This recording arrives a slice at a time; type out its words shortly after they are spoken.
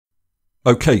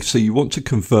Okay, so you want to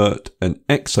convert an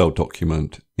Excel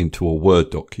document into a Word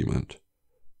document.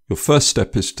 Your first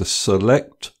step is to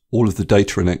select all of the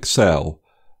data in Excel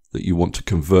that you want to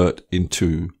convert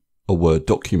into a Word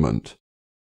document.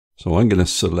 So I'm going to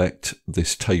select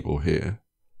this table here,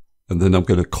 and then I'm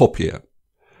going to copy it.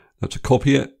 Now to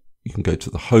copy it, you can go to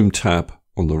the Home tab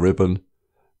on the ribbon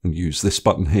and use this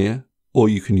button here, or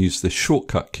you can use this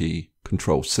shortcut key,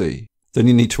 Control-C. Then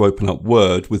you need to open up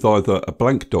Word with either a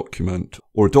blank document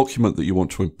or a document that you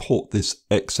want to import this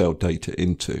Excel data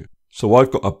into. So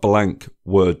I've got a blank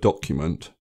Word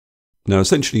document. Now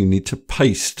essentially you need to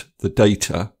paste the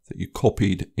data that you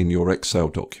copied in your Excel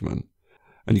document.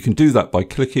 And you can do that by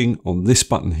clicking on this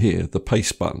button here, the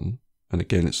Paste button. And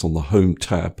again, it's on the Home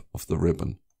tab of the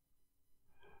ribbon.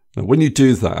 Now when you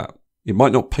do that, it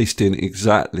might not paste in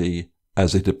exactly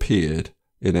as it appeared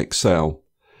in Excel.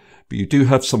 But you do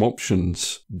have some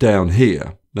options down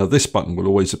here. Now this button will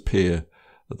always appear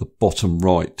at the bottom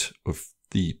right of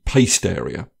the paste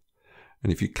area.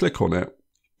 And if you click on it,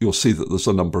 you'll see that there's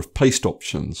a number of paste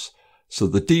options. So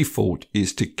the default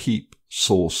is to keep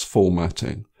source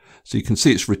formatting. So you can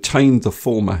see it's retained the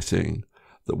formatting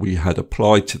that we had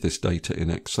applied to this data in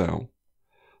Excel.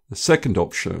 The second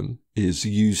option is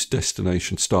use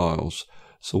destination styles.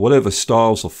 So whatever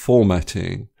styles of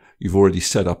formatting you've already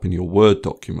set up in your Word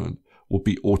document will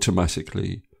be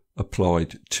automatically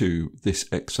applied to this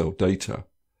Excel data.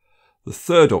 The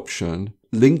third option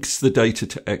links the data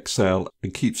to Excel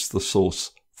and keeps the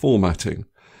source formatting.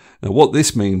 Now what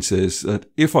this means is that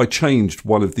if I changed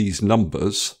one of these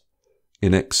numbers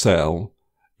in Excel,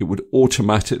 it would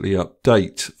automatically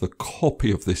update the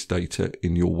copy of this data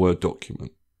in your Word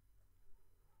document.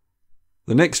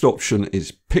 The next option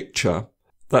is picture.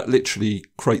 That literally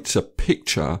creates a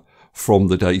picture from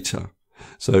the data.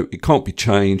 So it can't be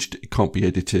changed, it can't be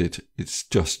edited, it's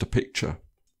just a picture.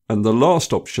 And the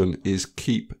last option is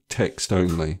keep text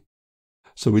only.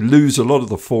 So we lose a lot of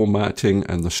the formatting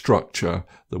and the structure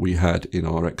that we had in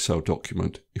our Excel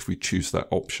document if we choose that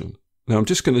option. Now I'm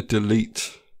just going to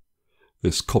delete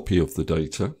this copy of the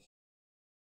data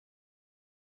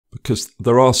because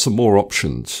there are some more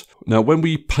options. Now when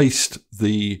we paste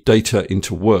the data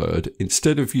into Word,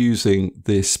 instead of using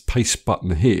this paste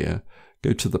button here,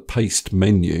 go to the paste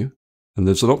menu and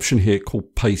there's an option here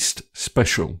called paste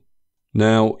special.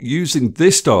 Now using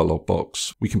this dialog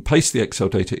box, we can paste the Excel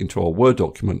data into our Word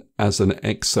document as an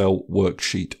Excel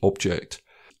worksheet object.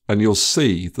 And you'll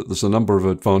see that there's a number of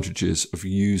advantages of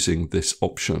using this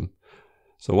option.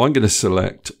 So I'm going to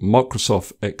select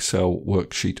Microsoft Excel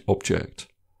Worksheet Object.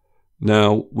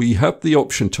 Now we have the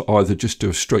option to either just do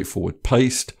a straightforward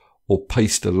paste or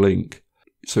paste a link.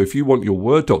 So if you want your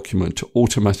Word document to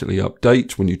automatically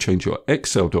update when you change your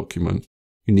Excel document,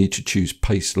 you need to choose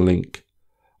paste link.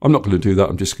 I'm not going to do that.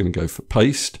 I'm just going to go for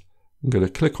paste. I'm going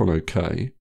to click on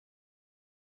OK.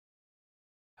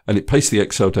 And it pastes the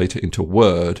Excel data into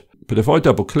Word. But if I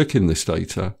double click in this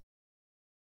data,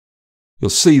 you'll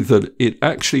see that it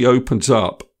actually opens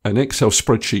up an Excel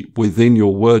spreadsheet within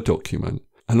your Word document.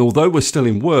 And although we're still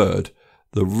in Word,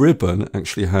 the ribbon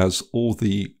actually has all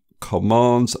the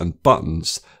commands and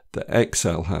buttons that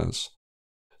Excel has.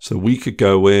 So we could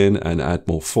go in and add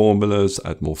more formulas,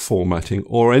 add more formatting,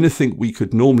 or anything we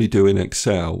could normally do in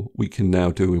Excel, we can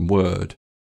now do in Word.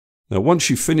 Now, once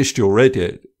you've finished your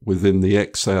edit within the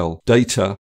Excel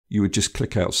data, you would just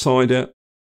click outside it,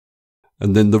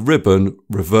 and then the ribbon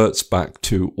reverts back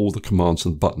to all the commands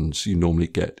and buttons you normally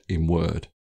get in Word.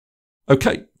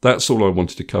 Okay, that's all I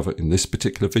wanted to cover in this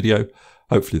particular video.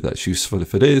 Hopefully that's useful.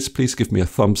 If it is, please give me a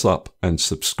thumbs up and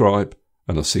subscribe,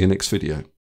 and I'll see you next video.